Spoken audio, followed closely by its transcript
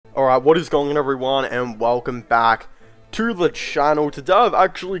Alright, what is going on everyone, and welcome back to the channel. Today I've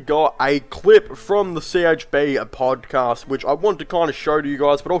actually got a clip from the CHB podcast, which I want to kind of show to you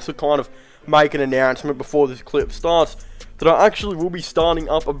guys, but also kind of make an announcement before this clip starts, that I actually will be starting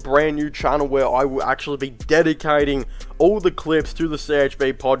up a brand new channel where I will actually be dedicating all the clips to the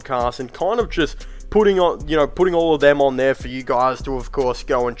CHB podcast and kind of just putting all of them on there for you guys to, of course,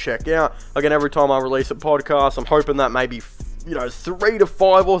 go and check out. Again, every time I release a podcast, I'm hoping that maybe 3 to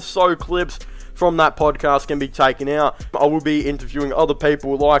 5 or so clips from that podcast can be taken out. I will be interviewing other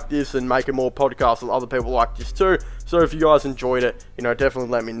people like this and making more podcasts with other people like this too. So if you guys enjoyed it, definitely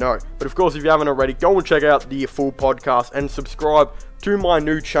let me know. But of course, if you haven't already, go and check out the full podcast and subscribe to my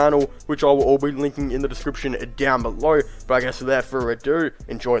new channel, which I will all be linking in the description down below. But I guess without further ado,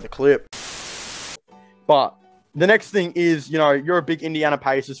 enjoy the clip. But the next thing is, you're a big Indiana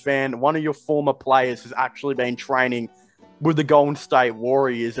Pacers fan. One of your former players has actually been training with the Golden State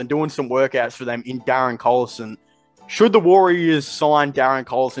Warriors and doing some workouts for them in Darren Collison. Should the Warriors sign Darren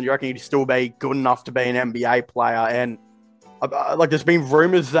Collison, do you reckon he'd still be good enough to be an NBA player? And there's been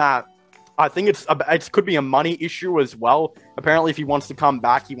rumors that I think it could be a money issue as well. Apparently, if he wants to come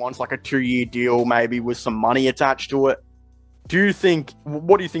back, he wants like a 2-year deal, maybe with some money attached to it.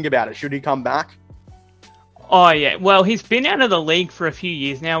 What do you think about it? Should he come back? Oh, yeah. Well, he's been out of the league for a few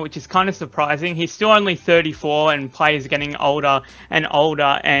years now, which is kind of surprising. He's still only 34 and players getting older and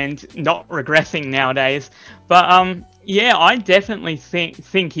older and not regressing nowadays. But, yeah, I definitely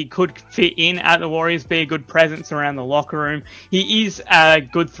think he could fit in at the Warriors, be a good presence around the locker room. He is a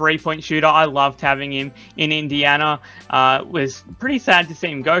good three-point shooter. I loved having him in Indiana. Was pretty sad to see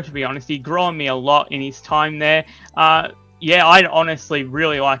him go, to be honest. He grew on me a lot in his time there. Yeah, I'd honestly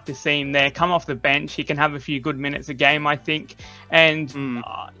really like to see him there. Come off the bench, he can have a few good minutes a game, I think. And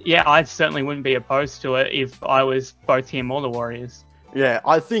yeah, I certainly wouldn't be opposed to it if I was both him or the Warriors. Yeah,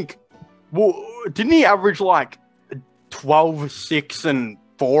 I think, well, didn't he average like 12, 6, and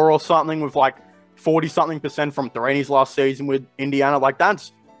 4 or something with like 40-something% from three in his last season with Indiana? Like,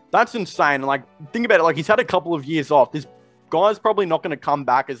 that's insane. Like, think about it, like, he's had a couple of years off. This guy's probably not going to come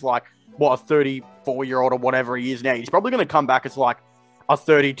back as like, a 34-year-old or whatever he is now. He's probably going to come back as like a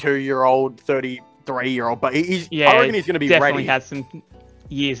 32-year-old, 33-year-old, but I reckon he's going to be definitely ready. Has some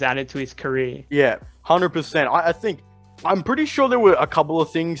years added to his career. Yeah, 100%. I'm pretty sure there were a couple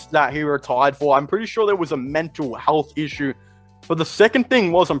of things that he retired for. I'm pretty sure there was a mental health issue. But the second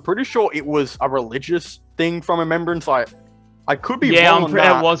thing was, I'm pretty sure it was a religious thing from remembrance. I could be wrong on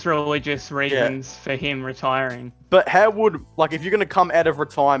that. It was religious reasons for him retiring. But how would, like, if you're going to come out of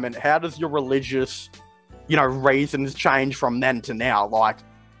retirement, how does your religious, reasons change from then to now? Like,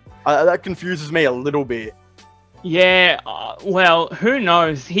 that confuses me a little bit. Yeah, well, who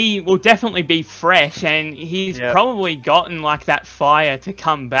knows? He will definitely be fresh, and he's probably gotten, like, that fire to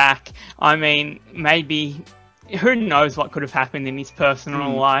come back. I mean, maybe, who knows what could have happened in his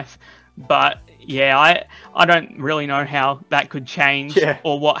personal life. But, yeah, I don't really know how that could change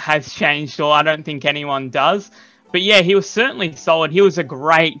or what has changed, or I don't think anyone does. But, yeah, he was certainly solid. He was a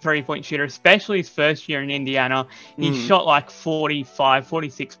great three-point shooter, especially his first year in Indiana. He shot like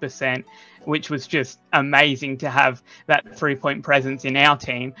 46%, which was just amazing to have that three-point presence in our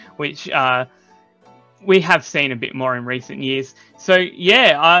team, which we have seen a bit more in recent years. So,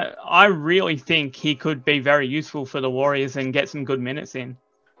 yeah, I really think he could be very useful for the Warriors and get some good minutes in.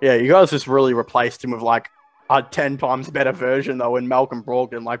 Yeah, you guys just really replaced him with, like, a 10 times better version, though, in Malcolm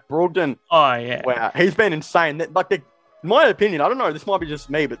Brogdon. Like, Brogdon... Oh, yeah. Wow, he's been insane. Like, in my opinion, I don't know, this might be just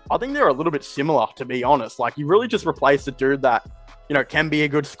me, but I think they're a little bit similar, to be honest. Like, you really just replaced a dude that, can be a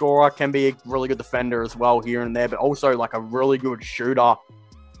good scorer, can be a really good defender as well here and there, but also, like, a really good shooter.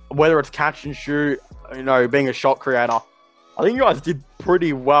 Whether it's catch and shoot, being a shot creator. I think you guys did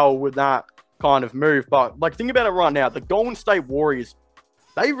pretty well with that kind of move. But, like, think about it right now. The Golden State Warriors,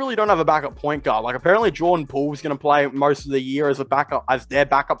 they really don't have a backup point guard. Like, apparently Jordan Poole's going to play most of the year as their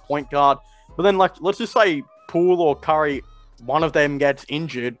backup point guard. But then, like, let's just say Poole or Curry, one of them gets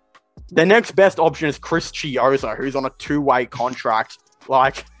injured. Their next best option is Chris Chioza, who's on a 2-way contract.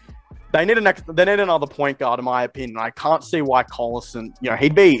 Like, they need another point guard, in my opinion. I can't see why Collison,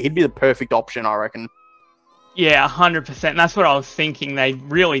 he'd be the perfect option, I reckon. Yeah, 100%. That's what I was thinking. They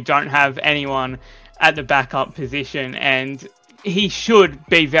really don't have anyone at the backup position, and he should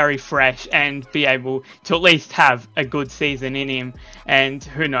be very fresh and be able to at least have a good season in him. And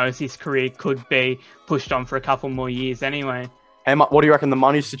who knows, his career could be pushed on for a couple more years anyway. And what do you reckon the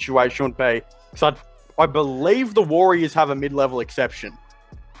money situation would be? Because I believe the Warriors have a mid-level exception.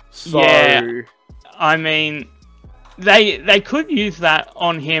 So... Yeah, I mean, they could use that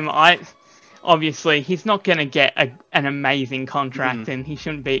on him. obviously he's not going to get an amazing contract, and he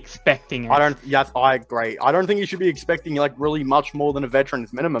shouldn't be expecting it. Yes, I agree. I don't think he should be expecting like really much more than a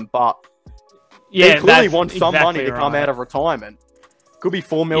veteran's minimum, but yeah, he clearly wants some money to come out of retirement. Could be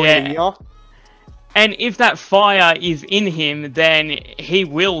 $4 million a year. And if that fire is in him, then he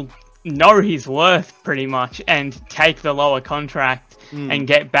will know his worth pretty much and take the lower contract and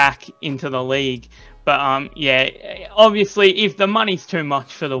get back into the league. But yeah, obviously, if the money's too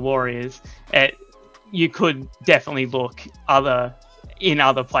much for the Warriors, you could definitely look in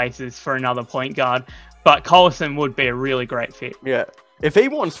other places for another point guard. But Collison would be a really great fit. Yeah. If he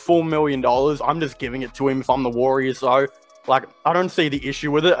wants $4 million, I'm just giving it to him if I'm the Warriors, though. Like, I don't see the issue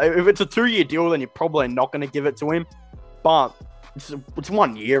with it. If it's a 2-year deal, then you're probably not going to give it to him. But it's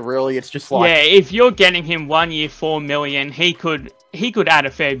 1 year, really. It's just like... Yeah, if you're getting him 1 year, $4 million, he could add a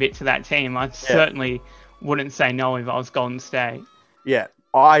fair bit to that team. I certainly wouldn't say no if I was Golden State. Yeah,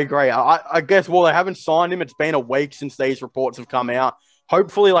 I agree. I guess, well, they haven't signed him. It's been a week since these reports have come out.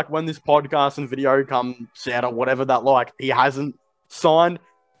 Hopefully, like, when this podcast and video comes out or whatever that, like, he hasn't signed.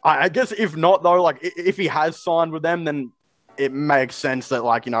 I guess if not, though, like, if he has signed with them, then it makes sense that,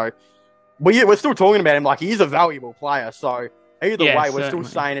 like, you know, we're still talking about him like he's a valuable player. So either way, we're still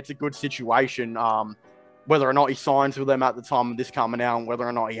saying it's a good situation. Whether or not he signs with them at the time of this coming out and whether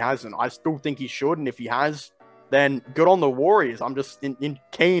or not he hasn't, I still think he should. And if he has, then good on the Warriors. I'm just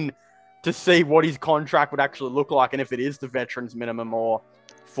keen to see what his contract would actually look like and if it is the veterans minimum or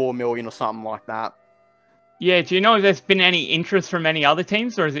 $4 million or something like that. Yeah, do you know if there's been any interest from any other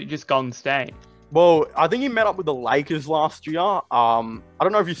teams, or is it just Golden State? Well, I think he met up with the Lakers last year. I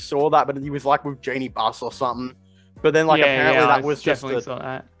don't know if you saw that, but he was like with Jeannie Buss or something. But then, like, apparently that was just it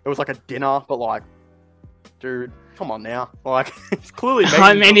was like a dinner, but like, dude, come on now. Like, it's clearly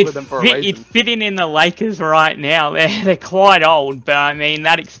with them for a reason. It's fitting in the Lakers right now. They're quite old, but I mean,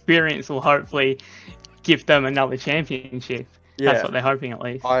 that experience will hopefully give them another championship. Yeah. That's what they're hoping, at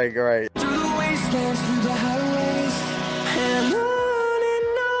least. I agree. Through the wastelands, through the highways.